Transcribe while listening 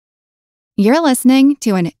You're listening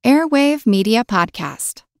to an Airwave Media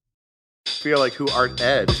Podcast. Feel like who art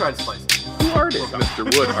Ed? We'll try to spice it. Who art is Mr.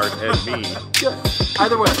 Wood art Ed me? Good.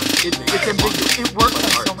 Either way, it's ambiguous. It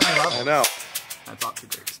works on so many levels. I know. That's off to a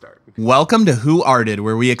great start. Welcome to Who Arted,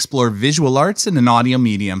 where we explore visual arts in an audio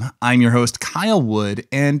medium. I'm your host, Kyle Wood,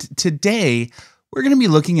 and today we're going to be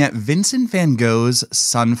looking at Vincent van Gogh's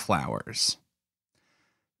Sunflowers.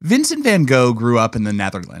 Vincent van Gogh grew up in the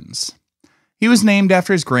Netherlands. He was named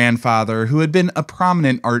after his grandfather, who had been a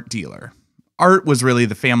prominent art dealer. Art was really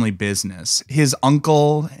the family business. His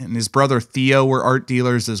uncle and his brother Theo were art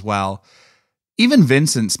dealers as well. Even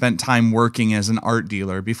Vincent spent time working as an art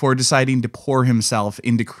dealer before deciding to pour himself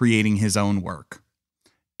into creating his own work.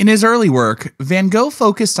 In his early work, Van Gogh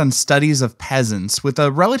focused on studies of peasants with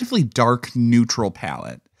a relatively dark, neutral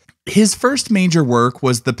palette. His first major work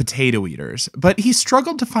was The Potato Eaters, but he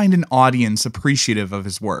struggled to find an audience appreciative of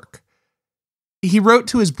his work. He wrote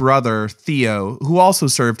to his brother, Theo, who also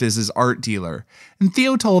served as his art dealer, and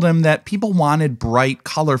Theo told him that people wanted bright,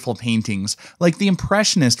 colorful paintings like the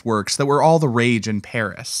Impressionist works that were all the rage in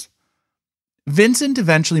Paris. Vincent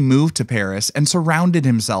eventually moved to Paris and surrounded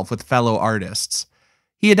himself with fellow artists.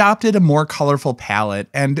 He adopted a more colorful palette,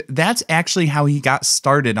 and that's actually how he got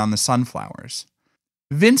started on the sunflowers.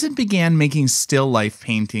 Vincent began making still life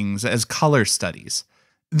paintings as color studies.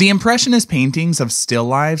 The Impressionist paintings of still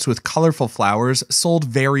lifes with colorful flowers sold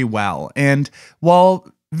very well, and while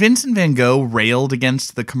Vincent van Gogh railed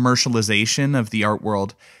against the commercialization of the art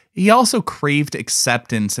world, he also craved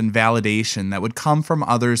acceptance and validation that would come from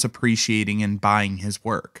others appreciating and buying his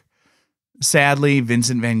work. Sadly,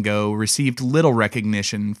 Vincent van Gogh received little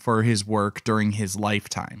recognition for his work during his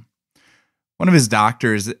lifetime. One of his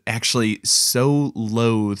doctors actually so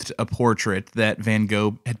loathed a portrait that Van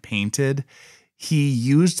Gogh had painted, he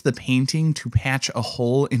used the painting to patch a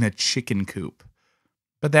hole in a chicken coop.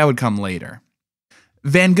 But that would come later.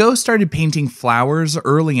 Van Gogh started painting flowers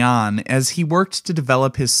early on as he worked to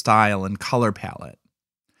develop his style and color palette.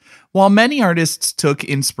 While many artists took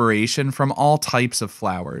inspiration from all types of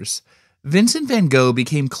flowers, Vincent van Gogh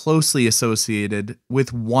became closely associated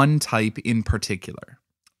with one type in particular.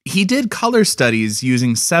 He did color studies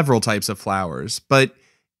using several types of flowers, but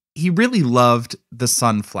he really loved the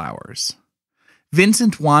sunflowers.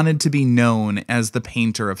 Vincent wanted to be known as the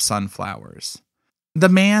painter of sunflowers. The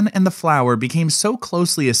man and the flower became so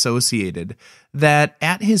closely associated that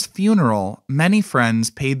at his funeral, many friends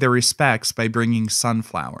paid their respects by bringing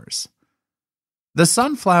sunflowers. The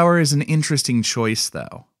sunflower is an interesting choice,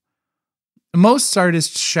 though. Most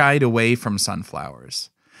artists shied away from sunflowers.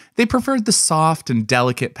 They preferred the soft and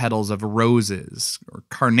delicate petals of roses, or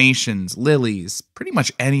carnations, lilies, pretty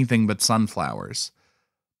much anything but sunflowers.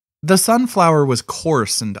 The sunflower was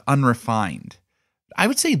coarse and unrefined. I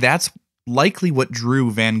would say that's likely what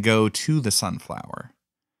drew Van Gogh to the sunflower.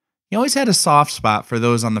 He always had a soft spot for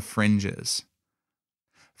those on the fringes.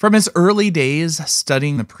 From his early days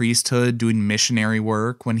studying the priesthood, doing missionary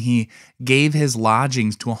work, when he gave his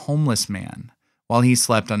lodgings to a homeless man while he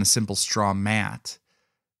slept on a simple straw mat,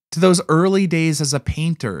 to those early days as a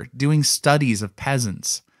painter doing studies of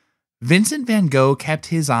peasants, Vincent van Gogh kept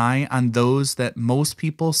his eye on those that most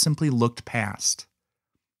people simply looked past.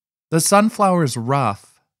 The sunflower is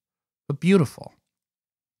rough, but beautiful.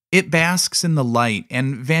 It basks in the light,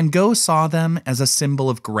 and Van Gogh saw them as a symbol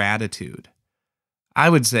of gratitude. I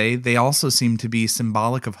would say they also seem to be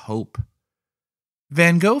symbolic of hope.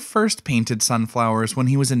 Van Gogh first painted sunflowers when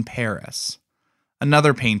he was in Paris.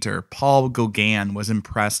 Another painter, Paul Gauguin, was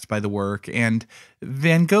impressed by the work, and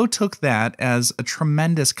Van Gogh took that as a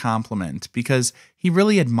tremendous compliment because he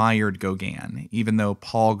really admired Gauguin, even though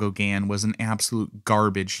Paul Gauguin was an absolute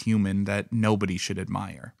garbage human that nobody should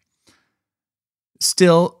admire.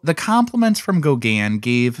 Still, the compliments from Gauguin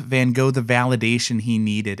gave Van Gogh the validation he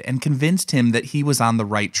needed and convinced him that he was on the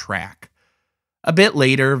right track. A bit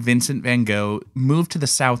later, Vincent van Gogh moved to the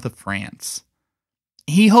south of France.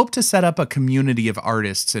 He hoped to set up a community of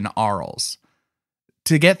artists in Arles.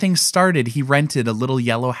 To get things started, he rented a little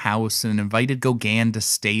yellow house and invited Gauguin to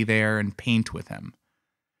stay there and paint with him.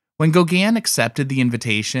 When Gauguin accepted the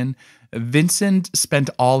invitation, Vincent spent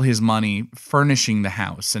all his money furnishing the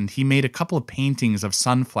house, and he made a couple of paintings of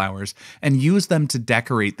sunflowers and used them to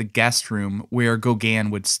decorate the guest room where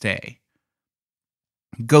Gauguin would stay.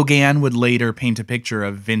 Gauguin would later paint a picture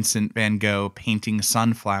of Vincent van Gogh painting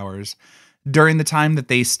sunflowers during the time that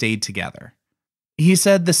they stayed together. He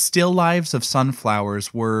said the still lives of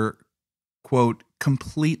sunflowers were, quote,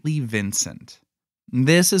 completely Vincent.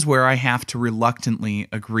 This is where I have to reluctantly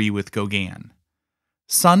agree with Gauguin.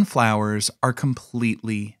 Sunflowers are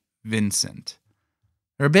completely Vincent.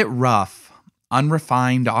 They're a bit rough,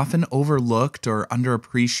 unrefined, often overlooked or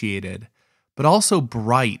underappreciated, but also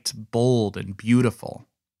bright, bold, and beautiful.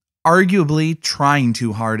 Arguably trying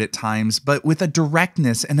too hard at times, but with a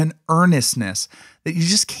directness and an earnestness that you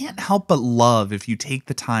just can't help but love if you take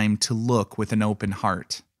the time to look with an open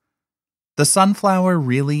heart. The sunflower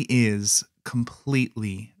really is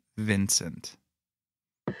completely Vincent.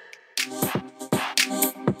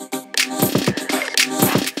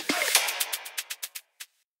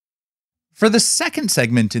 For the second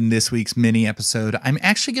segment in this week's mini episode, I'm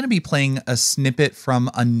actually going to be playing a snippet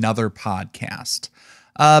from another podcast.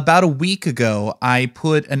 About a week ago, I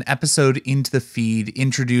put an episode into the feed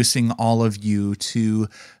introducing all of you to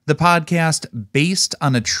the podcast based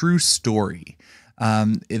on a true story.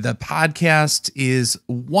 The podcast is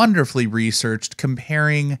wonderfully researched,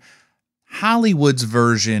 comparing Hollywood's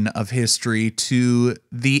version of history to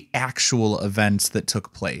the actual events that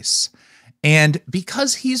took place. And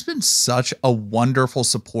because he's been such a wonderful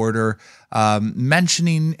supporter,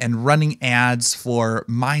 mentioning and running ads for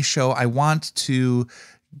my show, I want to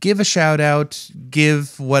give a shout out,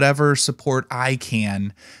 give whatever support I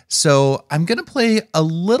can. So I'm going to play a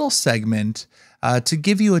little segment to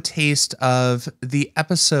give you a taste of the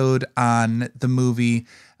episode on the movie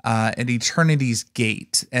At Eternity's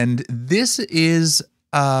Gate. And this is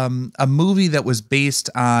a movie that was based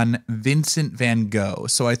on Vincent van Gogh.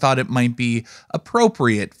 So I thought it might be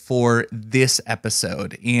appropriate for this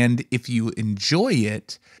episode. And if you enjoy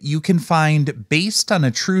it, you can find Based on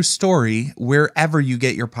a True Story wherever you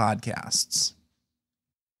get your podcasts.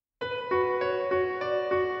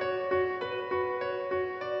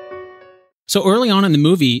 So early on in the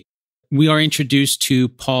movie, we are introduced to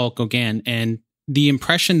Paul Gauguin, and the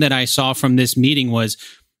impression that I saw from this meeting was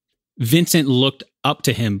Vincent looked up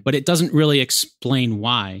to him, but it doesn't really explain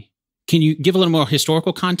why. Can you give a little more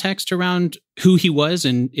historical context around who he was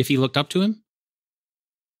and if he looked up to him?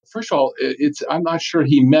 First of all, I'm not sure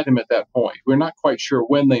he met him at that point. We're not quite sure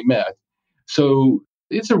when they met. So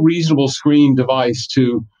it's a reasonable screen device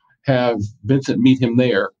to have Vincent meet him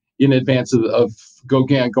there in advance of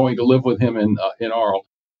Gauguin going to live with him in Arles.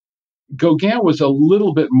 Gauguin was a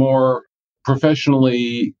little bit more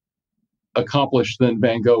professionally accomplished than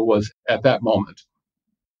Van Gogh was at that moment.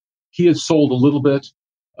 He had sold a little bit.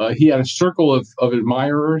 He had a circle of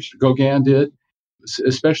admirers, Gauguin did,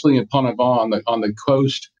 especially in Pont-Aven on the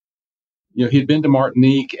coast. You know, he'd been to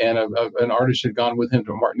Martinique, and an artist had gone with him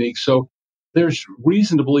to Martinique. So there's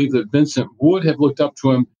reason to believe that Vincent would have looked up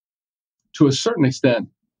to him to a certain extent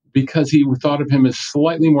because he thought of him as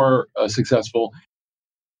slightly more successful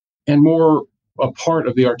and more a part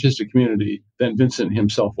of the artistic community than Vincent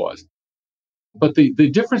himself was. But the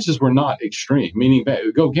differences were not extreme, meaning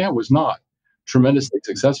Gauguin was not tremendously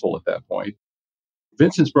successful at that point.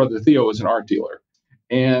 Vincent's brother Theo was an art dealer,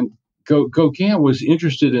 and Gauguin was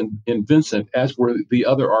interested in Vincent, as were the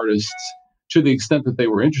other artists, to the extent that they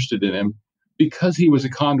were interested in him, because he was a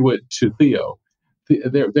conduit to Theo.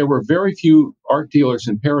 There were very few art dealers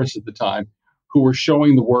in Paris at the time who were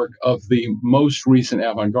showing the work of the most recent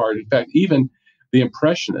avant-garde. In fact, even the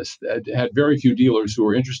Impressionists had very few dealers who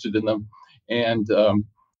were interested in them. And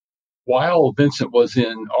while Vincent was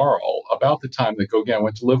in Arles, about the time that Gauguin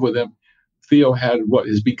went to live with him, Theo had what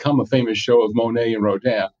has become a famous show of Monet and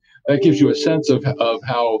Rodin. That gives you a sense of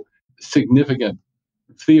how significant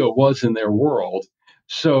Theo was in their world.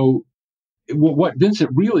 So what Vincent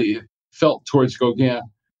really felt towards Gauguin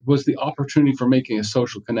was the opportunity for making a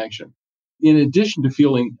social connection. In addition to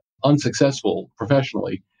feeling unsuccessful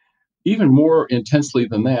professionally, even more intensely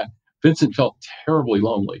than that, Vincent felt terribly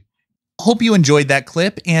lonely. Hope you enjoyed that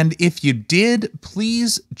clip, and if you did,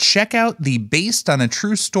 please check out the Based on a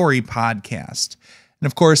True Story podcast. And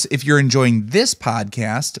of course, if you're enjoying this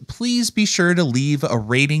podcast, please be sure to leave a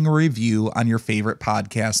rating or review on your favorite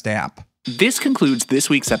podcast app. This concludes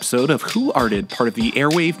this week's episode of Who Arted, part of the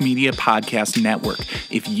Airwave Media Podcast Network.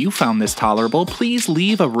 If you found this tolerable, please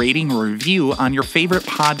leave a rating or review on your favorite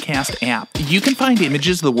podcast app. You can find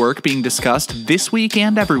images of the work being discussed this week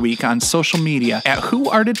and every week on social media at Who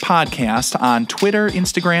Arted Podcast on Twitter,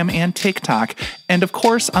 Instagram, and TikTok, and of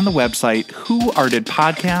course on the website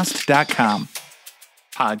whoartedpodcast.com.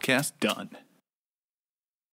 Podcast done.